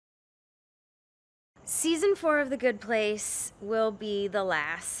Season 4 of The Good Place will be the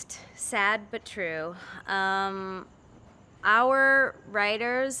last. Sad but true. Our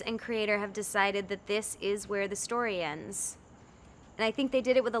writers and creator have decided that this is where the story ends. And I think they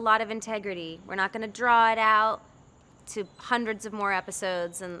did it with a lot of integrity. We're not going to draw it out to hundreds of more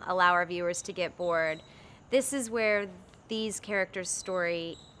episodes and allow our viewers to get bored. This is where these characters'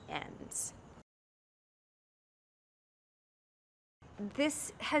 story ends.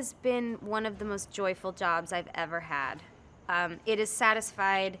 This has been one of the most joyful jobs I've ever had. It has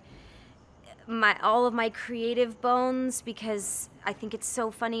satisfied all of my creative bones because I think it's so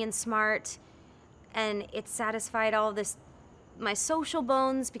funny and smart, and it's satisfied all of my social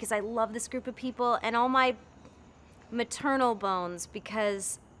bones because I love this group of people, and all my maternal bones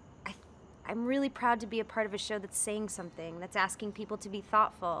because I'm really proud to be a part of a show that's saying something, that's asking people to be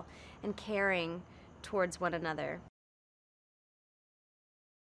thoughtful and caring towards one another.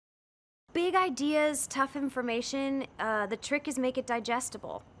 Big ideas, tough information, the trick is make it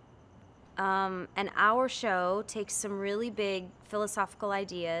digestible. And our show takes some really big philosophical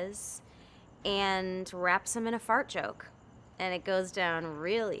ideas and wraps them in a fart joke. And it goes down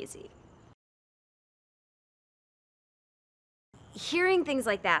real easy. Hearing things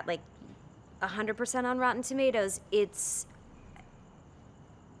like that, like 100% on Rotten Tomatoes, it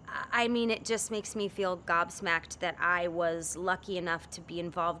just makes me feel gobsmacked that I was lucky enough to be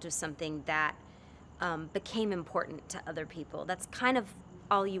involved with something that became important to other people. That's kind of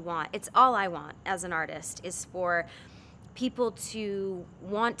all you want. It's all I want as an artist, is for people to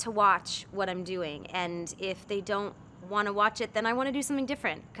want to watch what I'm doing. And if they don't want to watch it, then I want to do something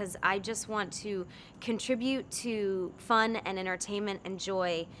different, because I just want to contribute to fun and entertainment and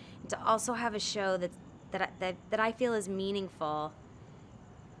joy, and to also have a show that I feel is meaningful.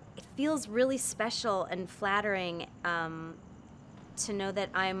 It feels really special and flattering to know that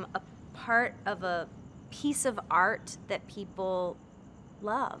I'm a part of a piece of art that people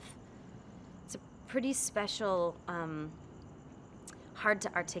love. It's a pretty special, hard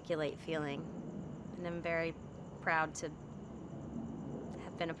to articulate feeling, and I'm very proud to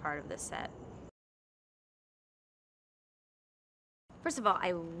have been a part of this set. First of all,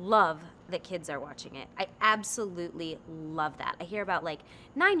 I love that kids are watching it. I absolutely love that. I hear about, like,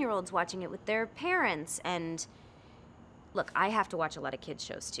 9-year-olds watching it with their parents, and look, I have to watch a lot of kids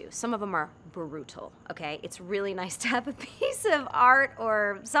shows too. Some of them are brutal, okay? It's really nice to have a piece of art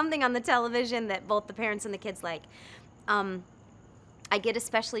or something on the television that both the parents and the kids like. I get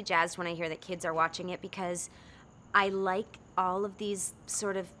especially jazzed when I hear that kids are watching it, because I like all of these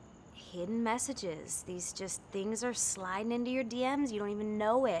sort of hidden messages. These just things are sliding into your DMs. You don't even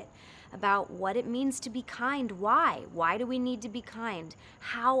know it. About what it means to be kind. Why? Why do we need to be kind?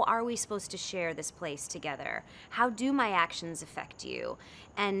 How are we supposed to share this place together? How do my actions affect you?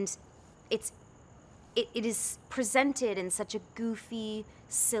 And it is presented in such a goofy,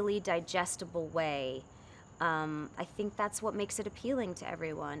 silly, digestible way. I think that's what makes it appealing to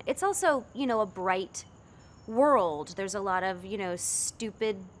everyone. It's also, a bright world. There's a lot of,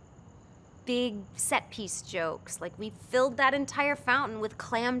 stupid, big set piece jokes. Like, we filled that entire fountain with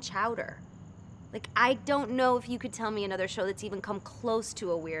clam chowder. Like, I don't know if you could tell me another show that's even come close to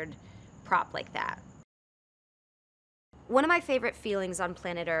a weird prop like that. One of my favorite feelings on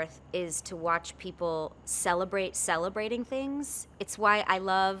planet Earth is to watch people celebrating things. It's why I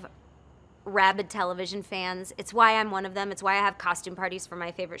love rabid television fans. It's why I'm one of them. It's why I have costume parties for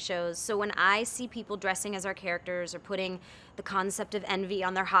my favorite shows. So when I see people dressing as our characters, or putting the concept of envy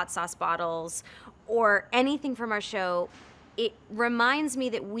on their hot sauce bottles, or anything from our show, it reminds me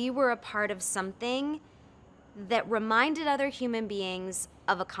that we were a part of something that reminded other human beings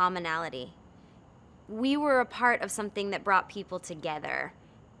of a commonality. We were a part of something that brought people together.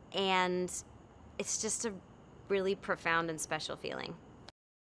 And it's just a really profound and special feeling.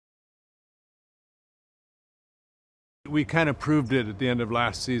 We kind of proved it at the end of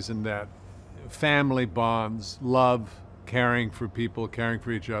last season that family bonds, love, caring for people, caring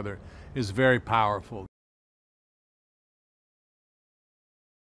for each other is very powerful.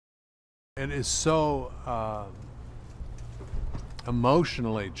 It is so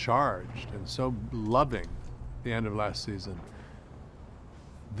emotionally charged and so loving at the end of last season.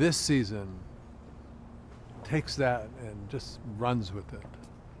 This season takes that and just runs with it.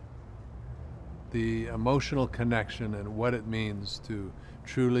 The emotional connection and what it means to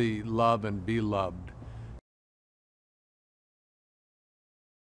truly love and be loved.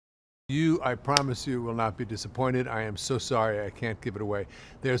 You, I promise you, will not be disappointed. I am so sorry I can't give it away.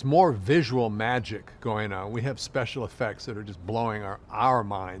 There's more visual magic going on. We have special effects that are just blowing our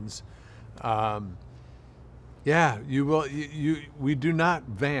minds. Yeah, you will. We do not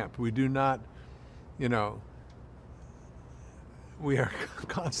vamp. We do not, you know, we are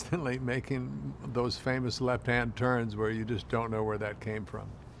constantly making those famous left-hand turns where you just don't know where that came from.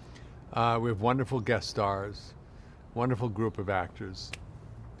 We have wonderful guest stars, wonderful group of actors.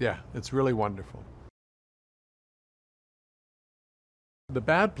 Yeah, it's really wonderful. The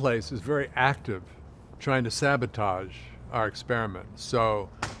bad place is very active, trying to sabotage our experiment. So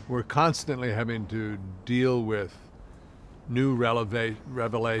we're constantly having to deal with new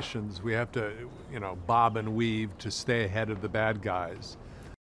revelations. We have to, you know, bob and weave to stay ahead of the bad guys.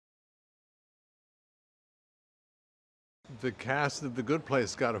 The cast of The Good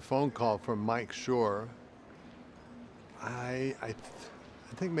Place got a phone call from Mike Shore. I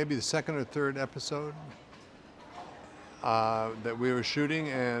think maybe the second or third episode that we were shooting,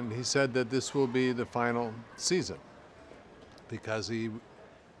 and he said that this will be the final season because he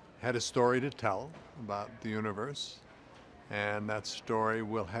had a story to tell about the universe, and that story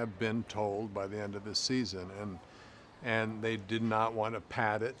will have been told by the end of this season. And they did not want to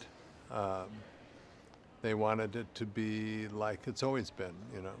pad it. They wanted it to be like it's always been,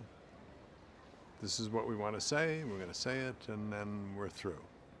 you know. This is what we want to say, we're going to say it, and then we're through,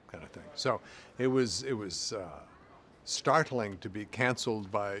 kind of thing. So it was startling to be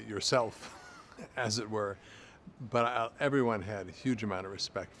canceled by yourself, as it were, but everyone had a huge amount of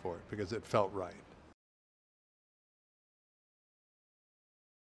respect for it because it felt right.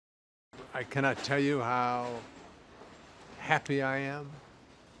 I cannot tell you how happy I am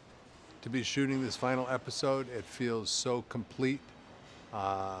to be shooting this final episode. It feels so complete.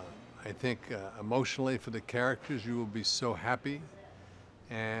 I think emotionally for the characters, you will be so happy,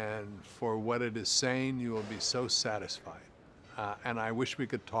 and for what it is saying, you will be so satisfied. And I wish we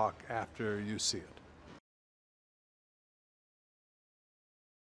could talk after you see it.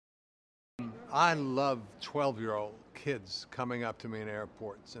 I love 12-year-old kids coming up to me in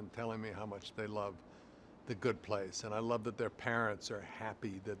airports and telling me how much they love The Good Place, and I love that their parents are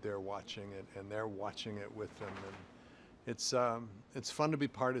happy that they're watching it and they're watching it with them. And it's fun to be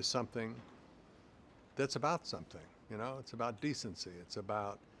part of something that's about something, you know. It's about decency. It's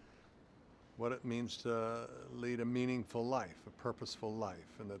about what it means to lead a meaningful life, a purposeful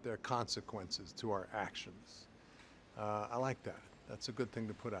life, and that there are consequences to our actions. I like that. That's a good thing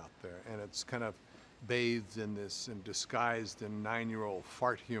to put out there, and it's kind of bathed in this and disguised in 9-year-old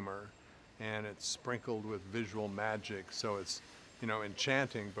fart humor, and it's sprinkled with visual magic, so it's, you know,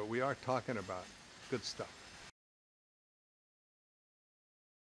 enchanting, but we are talking about good stuff.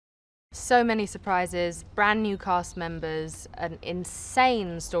 So many surprises, brand new cast members, an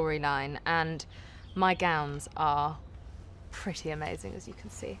insane storyline, and my gowns are pretty amazing, as you can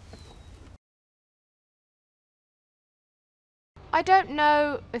see. I don't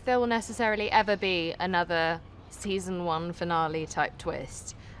know if there will necessarily ever be another season 1 finale type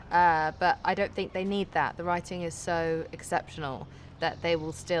twist, but I don't think they need that. The writing is so exceptional that they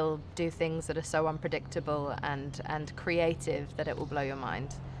will still do things that are so unpredictable and creative that it will blow your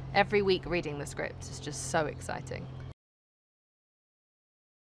mind. Every week reading the script is just so exciting.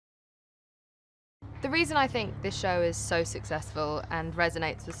 The reason I think this show is so successful and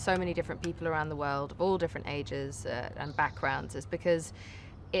resonates with so many different people around the world of all different ages and backgrounds is because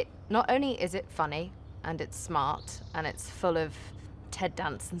it not only is it funny and it's smart and it's full of Ted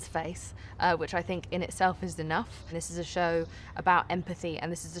Danson's face, which I think in itself is enough. And this is a show about empathy,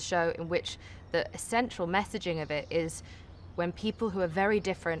 and this is a show in which the essential messaging of it is when people who are very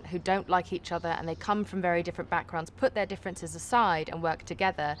different, who don't like each other, and they come from very different backgrounds, put their differences aside and work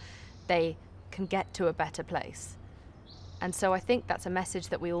together, they can get to a better place. And so I think that's a message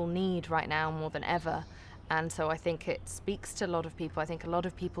that we all need right now more than ever. And so I think it speaks to a lot of people. I think a lot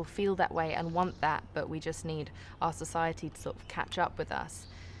of people feel that way and want that, but we just need our society to sort of catch up with us.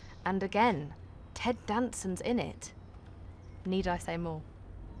 And again, Ted Danson's in it. Need I say more?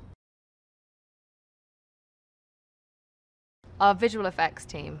 Our visual effects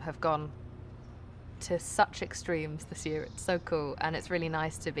team have gone to such extremes this year. It's so cool, and it's really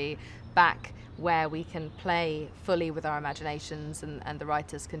nice to be back where we can play fully with our imaginations, and the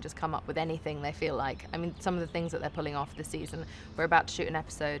writers can just come up with anything they feel like. I mean, some of the things that they're pulling off this season, we're about to shoot an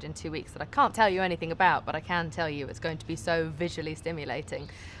episode in 2 weeks that I can't tell you anything about, but I can tell you it's going to be so visually stimulating.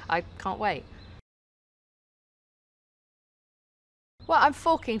 I can't wait. Well, I'm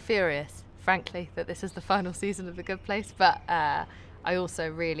forking furious, frankly, that this is the final season of The Good Place, but I also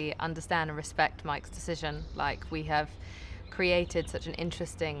really understand and respect Mike's decision. Like, we have created such an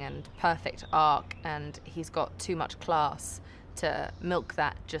interesting and perfect arc, and he's got too much class to milk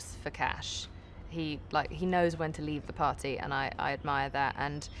that just for cash. He knows when to leave the party, and I admire that,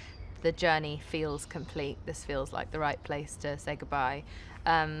 and the journey feels complete. This feels like the right place to say goodbye.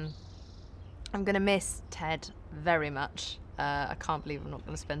 I'm going to miss Ted very much. I can't believe I'm not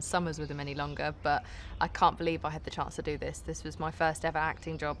going to spend summers with him any longer, but I can't believe I had the chance to do this. This was my first ever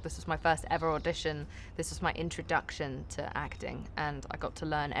acting job. This was my first ever audition. This was my introduction to acting, and I got to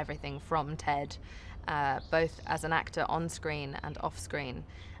learn everything from Ted, both as an actor on screen and off screen.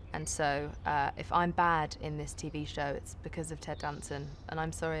 And so if I'm bad in this TV show, it's because of Ted Danson, and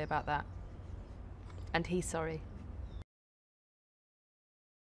I'm sorry about that. And he's sorry.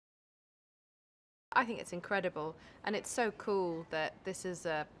 I think it's incredible, and it's so cool that this is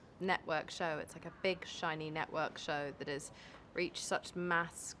a network show. It's like a big, shiny network show that has reached such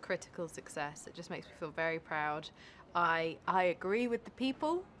mass critical success. It just makes me feel very proud. I agree with the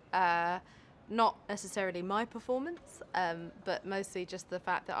people, not necessarily my performance, but mostly just the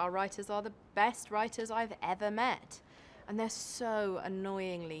fact that our writers are the best writers I've ever met. And they're so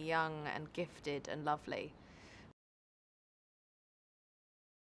annoyingly young and gifted and lovely.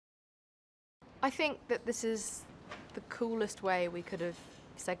 I think that this is the coolest way we could have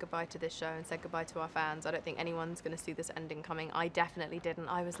said goodbye to this show and said goodbye to our fans. I don't think anyone's going to see this ending coming. I definitely didn't.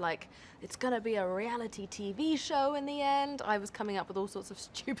 I was like, it's going to be a reality TV show in the end. I was coming up with all sorts of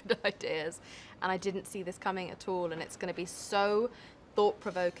stupid ideas, and I didn't see this coming at all. And it's going to be so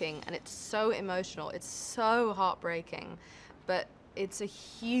thought-provoking, and it's so emotional. It's so heartbreaking, but it's a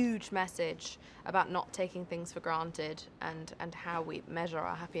huge message about not taking things for granted and how we measure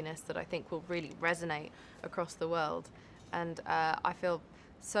our happiness that I think will really resonate across the world. And I feel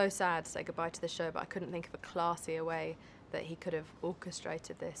so sad to say goodbye to the show, but I couldn't think of a classier way that he could have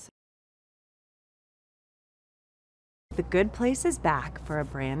orchestrated this. The Good Place is back for a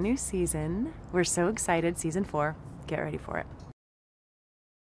brand new season. We're so excited. Season 4. Get ready for it.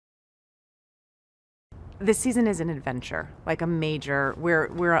 This season is an adventure, like a major.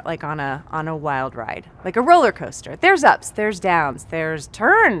 We're like on a wild ride, like a roller coaster. There's ups, there's downs, there's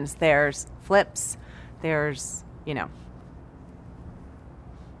turns, there's flips, there's, you know.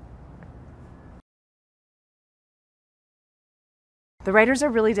 The writers are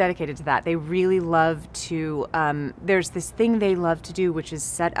really dedicated to that. They really love to, there's this thing they love to do, which is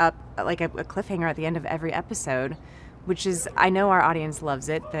set up like a cliffhanger at the end of every episode, which is, I know our audience loves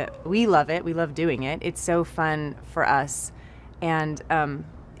it, that we love it, we love doing it. It's so fun for us. And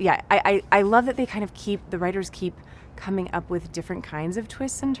yeah, I love that they kind of the writers keep coming up with different kinds of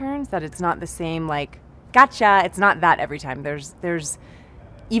twists and turns, that it's not the same like, gotcha, it's not that every time. There's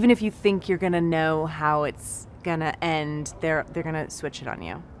even if you think you're gonna know how it's gonna end, they're gonna switch it on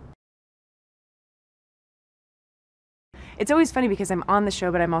you. It's always funny because I'm on the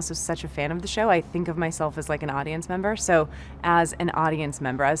show, but I'm also such a fan of the show. I think of myself as like an audience member. So as an audience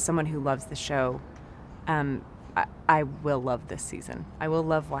member, as someone who loves the show, I will love this season. I will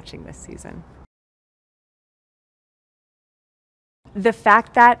love watching this season. The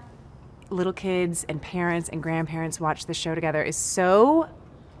fact that little kids and parents and grandparents watch the show together is so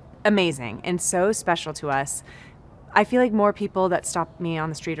amazing and so special to us. I feel like more people that stop me on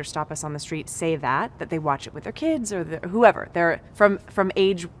the street or stop us on the street say that they watch it with their kids or whoever. They're from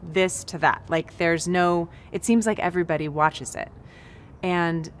age this to that. Like it seems like everybody watches it.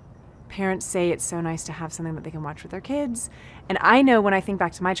 And parents say it's so nice to have something that they can watch with their kids. And I know when I think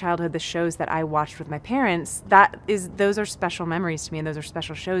back to my childhood, the shows that I watched with my parents, those are special memories to me and those are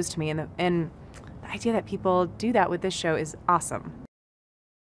special shows to me. And the idea that people do that with this show is awesome.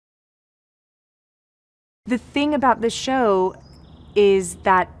 The thing about this show is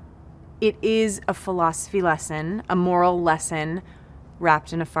that it is a philosophy lesson, a moral lesson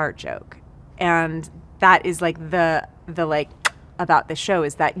wrapped in a fart joke. And that is like the like about this show,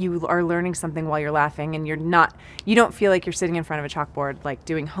 is that you are learning something while you're laughing, and you don't feel like you're sitting in front of a chalkboard like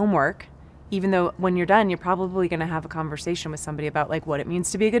doing homework, even though when you're done, you're probably going to have a conversation with somebody about like what it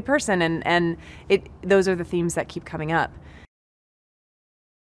means to be a good person. And those are the themes that keep coming up.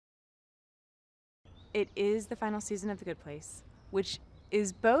 It is the final season of The Good Place, which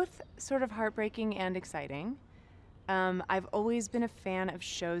is both sort of heartbreaking and exciting. I've always been a fan of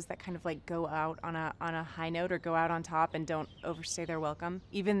shows that kind of like go out on a high note or go out on top and don't overstay their welcome,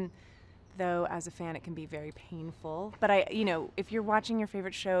 even though as a fan it can be very painful. But if you're watching your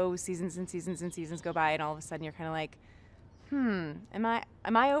favorite show, seasons and seasons and seasons go by and all of a sudden you're kind of like,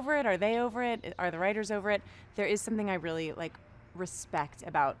 am I over it? Are they over it? Are the writers over it? There is something I really like respect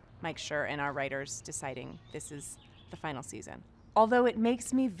about Mike Schur and our writers deciding this is the final season. Although it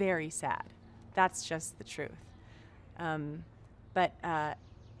makes me very sad. That's just the truth. But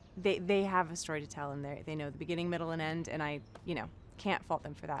they have a story to tell, and they know the beginning, middle, and end, and I can't fault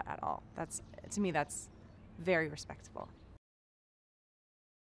them for that at all. To me, that's very respectable.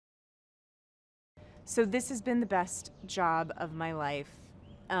 So this has been the best job of my life.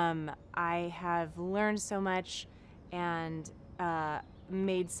 I have learned so much and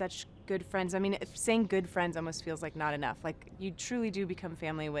made such good friends. I mean, if saying good friends almost feels like not enough. Like, you truly do become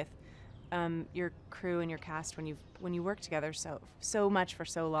family with your crew and your cast when you work together so much for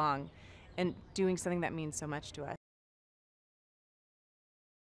so long, and doing something that means so much to us.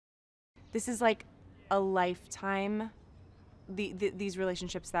 This is like a lifetime. These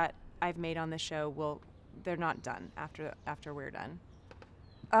relationships that I've made on the show they're not done after we're done.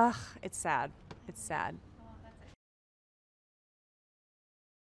 Ugh, it's sad. It's sad.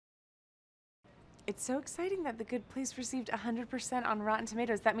 It's so exciting that The Good Place received 100% on Rotten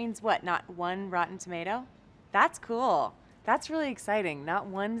Tomatoes. That means what? Not one Rotten Tomato? That's cool. That's really exciting. Not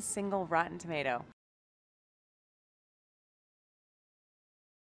one single Rotten Tomato.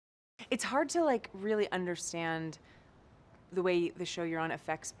 It's hard to like really understand the way the show you're on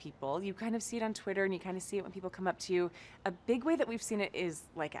affects people. You kind of see it on Twitter and you kind of see it when people come up to you. A big way that we've seen it is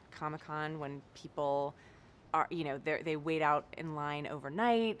like at Comic-Con when people are, they wait out in line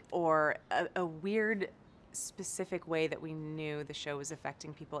overnight, or a weird specific way that we knew the show was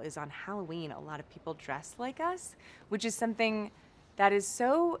affecting people is on Halloween. A lot of people dress like us, which is something that is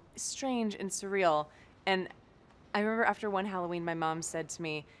so strange and surreal. And I remember after one Halloween, my mom said to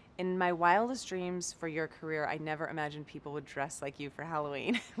me, "In my wildest dreams for your career, I never imagined people would dress like you for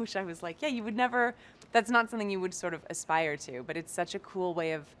Halloween," which I was like, yeah, you would never, that's not something you would sort of aspire to, but it's such a cool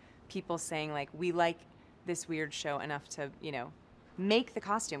way of people saying, like, we like this weird show enough to, make the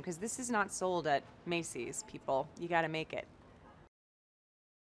costume, because this is not sold at Macy's, people. You got to make it.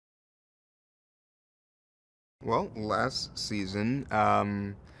 Well, last season,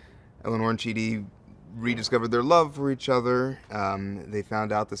 Eleanor and Chidi rediscovered their love for each other. They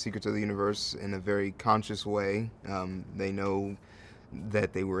found out the secrets of the universe in a very conscious way. They know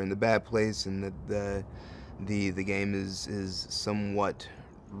that they were in the bad place and that the game is somewhat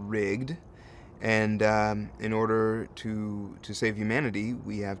rigged. And in order to save humanity,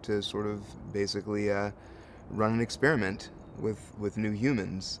 we have to sort of basically run an experiment with new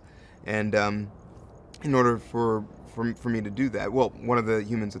humans. And in order for me to do that, well, one of the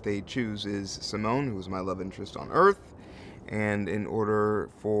humans that they choose is Simone, who is my love interest on Earth. And in order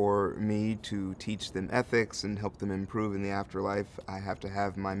for me to teach them ethics and help them improve in the afterlife, I have to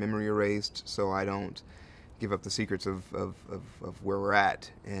have my memory erased so I don't give up the secrets of where we're at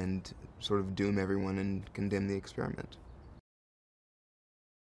and sort of doom everyone and condemn the experiment.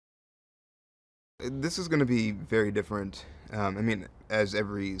 This is going to be very different. I mean, as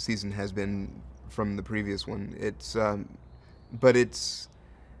every season has been from the previous one.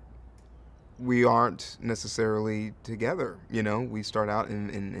 We aren't necessarily together, We start out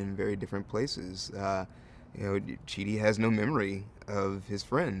in very different places. Chidi has no memory of his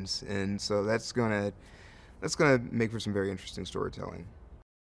friends, and so that's gonna make for some very interesting storytelling.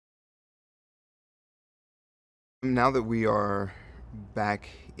 Now that we are back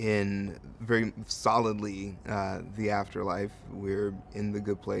in very solidly the afterlife, we're in the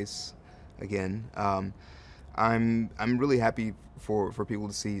good place again. I'm really happy for people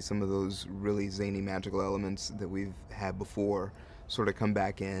to see some of those really zany magical elements that we've had before sort of come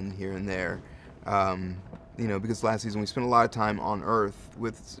back in here and there. Because last season we spent a lot of time on Earth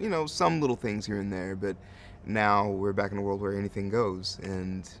with some little things here and there, but now we're back in a world where anything goes,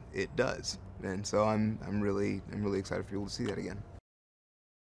 and it does. And so I'm really excited for people to see that again.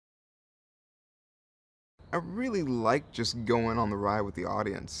 I really like just going on the ride with the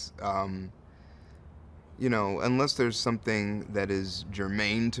audience. Unless there's something that is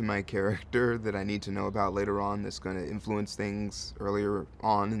germane to my character that I need to know about later on that's going to influence things earlier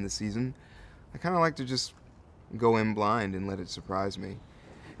on in the season, I kind of like to just go in blind and let it surprise me.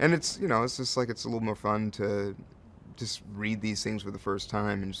 And it's just like it's a little more fun to just read these things for the first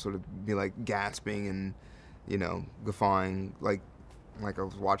time and sort of be like gasping and, guffawing like I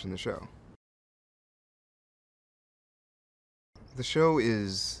was watching the show. The show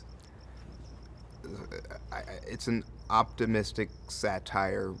is, it's an optimistic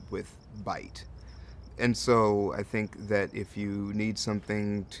satire with bite. And so I think that if you need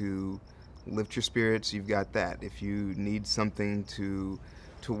something to lift your spirits, you've got that. If you need something to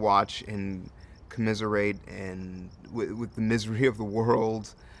watch and commiserate and with the misery of the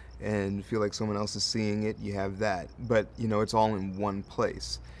world and feel like someone else is seeing it, you have that. But it's all in one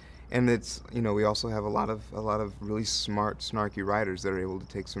place. And it's we also have a lot of really smart, snarky writers that are able to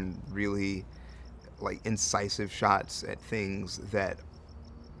take some really like incisive shots at things that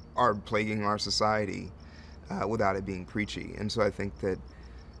are plaguing our society without it being preachy. And so I think that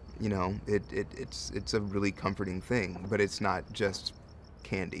it's a really comforting thing, but it's not just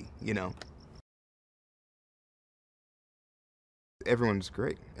candy. Everyone's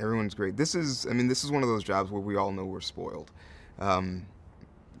great. Everyone's great. I mean, this is one of those jobs where we all know we're spoiled. Um,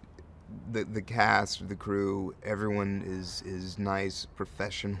 the cast, the crew, everyone is nice,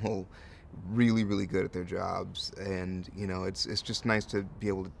 professional, really, really good at their jobs, and you know, it's just nice to be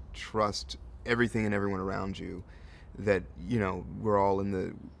able to trust everything and everyone around you. That you know,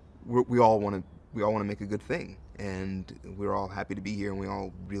 we all want to make a good thing, and we're all happy to be here, and we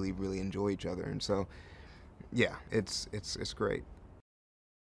all really, really enjoy each other, and so yeah, it's great.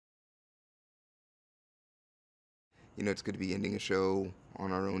 You know, it's good to be ending a show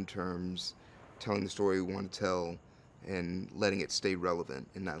on our own terms, telling the story we want to tell, and letting it stay relevant,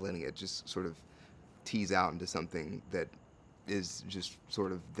 and not letting it just sort of tease out into something that is just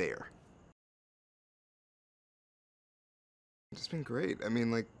sort of there. It's been great. I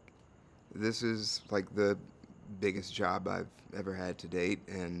mean, like, this is like the biggest job I've ever had to date,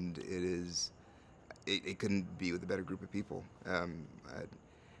 and it couldn't be with a better group of people.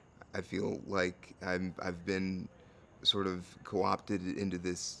 I feel like I've been sort of co-opted into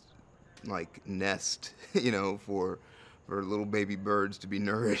this like nest, you know, for little baby birds to be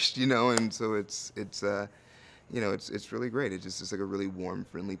nourished, you know, and so you know, it's really great. It's like a really warm,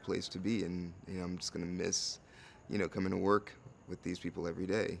 friendly place to be, and you know, I'm just gonna miss, you know, coming to work with these people every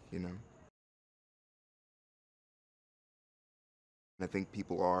day, you know. I think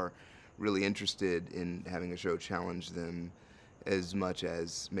people are really interested in having a show challenge them as much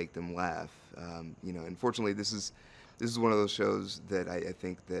as make them laugh. You know, unfortunately, this is one of those shows that I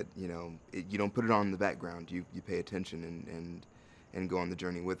think that you know you don't put it on in the background. You pay attention and go on the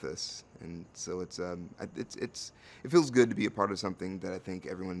journey with us. And so it feels good to be a part of something that I think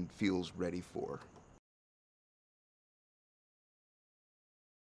everyone feels ready for.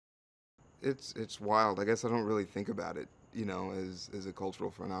 It's wild. I guess I don't really think about it, you know, as a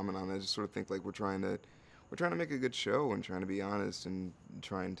cultural phenomenon. I just sort of think like we're trying to make a good show and trying to be honest and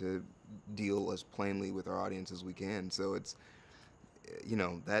trying to deal as plainly with our audience as we can. So it's, you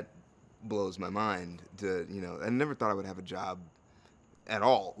know, that blows my mind to, you know, I never thought I would have a job at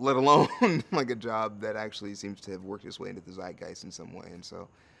all, let alone like a job that actually seems to have worked its way into the zeitgeist in some way. And so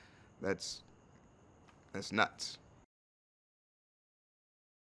that's nuts.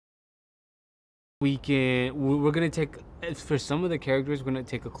 We're gonna take, for some of the characters, we're gonna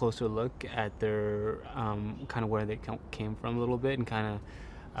take a closer look at their kind of where they came from a little bit, and kind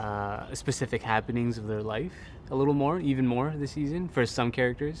of specific happenings of their life a little more, even more this season for some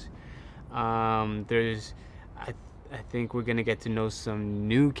characters. There's I think we're gonna get to know some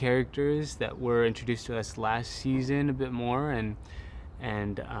new characters that were introduced to us last season a bit more, and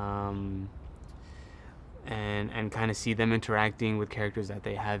kind of see them interacting with characters that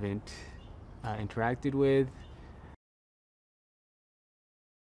they haven't interacted with.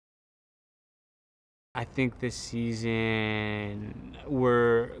 I think this season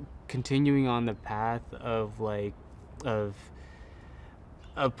we're continuing on the path of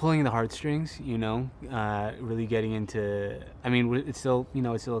of pulling the heartstrings, you know, really getting into. I mean, it's still, you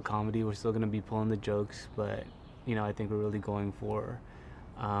know, it's still a comedy. We're still gonna be pulling the jokes, but you know, I think we're really going for,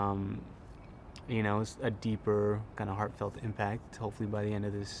 you know, a deeper kind of heartfelt impact. Hopefully by the end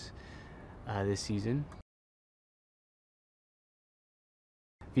of this season.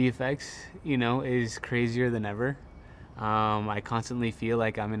 VFX, you know, is crazier than ever. I constantly feel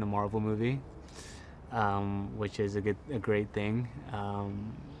like I'm in a Marvel movie, which is a great thing.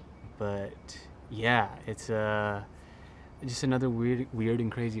 But yeah, it's just another weird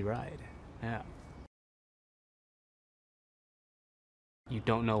and crazy ride. Yeah. You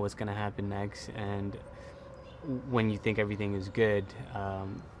don't know what's gonna happen next, and when you think everything is good,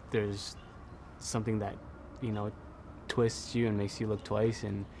 there's something that, you know, twists you and makes you look twice,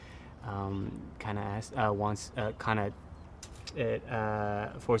 and kind of it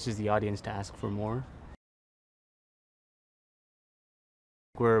forces the audience to ask for more.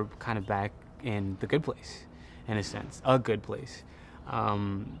 We're kind of back in the good place, in a sense, a good place.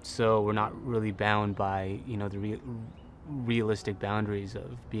 So we're not really bound by, you know, the realistic boundaries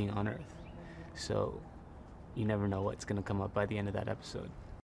of being on Earth. So you never know what's going to come up by the end of that episode.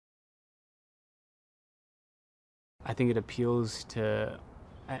 I think it appeals to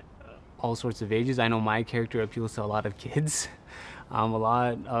all sorts of ages. I know my character appeals to a lot of kids. A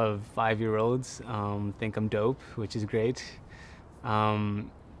lot of 5-year-olds think I'm dope, which is great.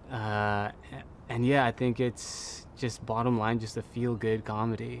 And yeah, I think it's just bottom line, just a feel-good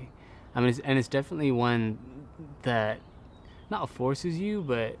comedy. I mean, it's definitely one that not forces you,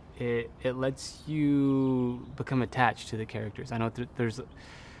 but it lets you become attached to the characters. I know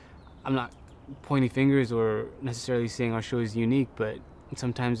I'm not pointing fingers or necessarily saying our show is unique, but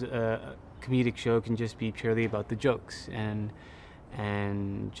sometimes a comedic show can just be purely about the jokes, and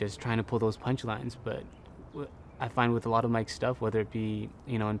and just trying to pull those punchlines. But I find with a lot of Mike's stuff, whether it be,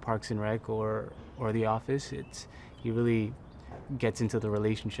 you know, in Parks and Rec or The Office, he really gets into the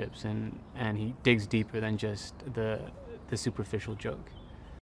relationships, and he digs deeper than just the superficial joke.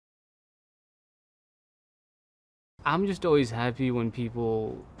 I'm just always happy when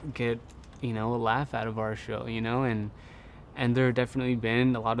people get, you know, a laugh out of our show, you know, and there have definitely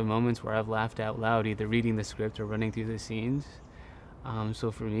been a lot of moments where I've laughed out loud, either reading the script or running through the scenes.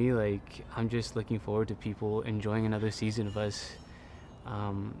 So for me, like, I'm just looking forward to people enjoying another season of us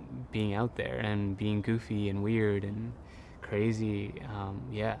being out there and being goofy and weird and crazy.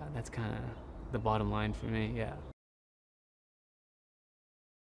 Yeah, that's kind of the bottom line for me, yeah.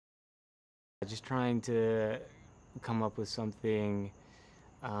 Just trying to come up with something,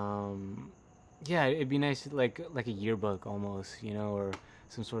 yeah, it'd be nice, like a yearbook almost, you know, or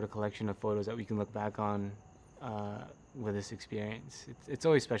some sort of collection of photos that we can look back on with this experience. It's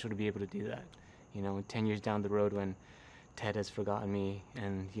always special to be able to do that, you know, 10 years down the road when Ted has forgotten me,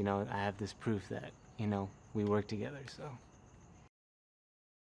 and, you know, I have this proof that, you know, we work together, so.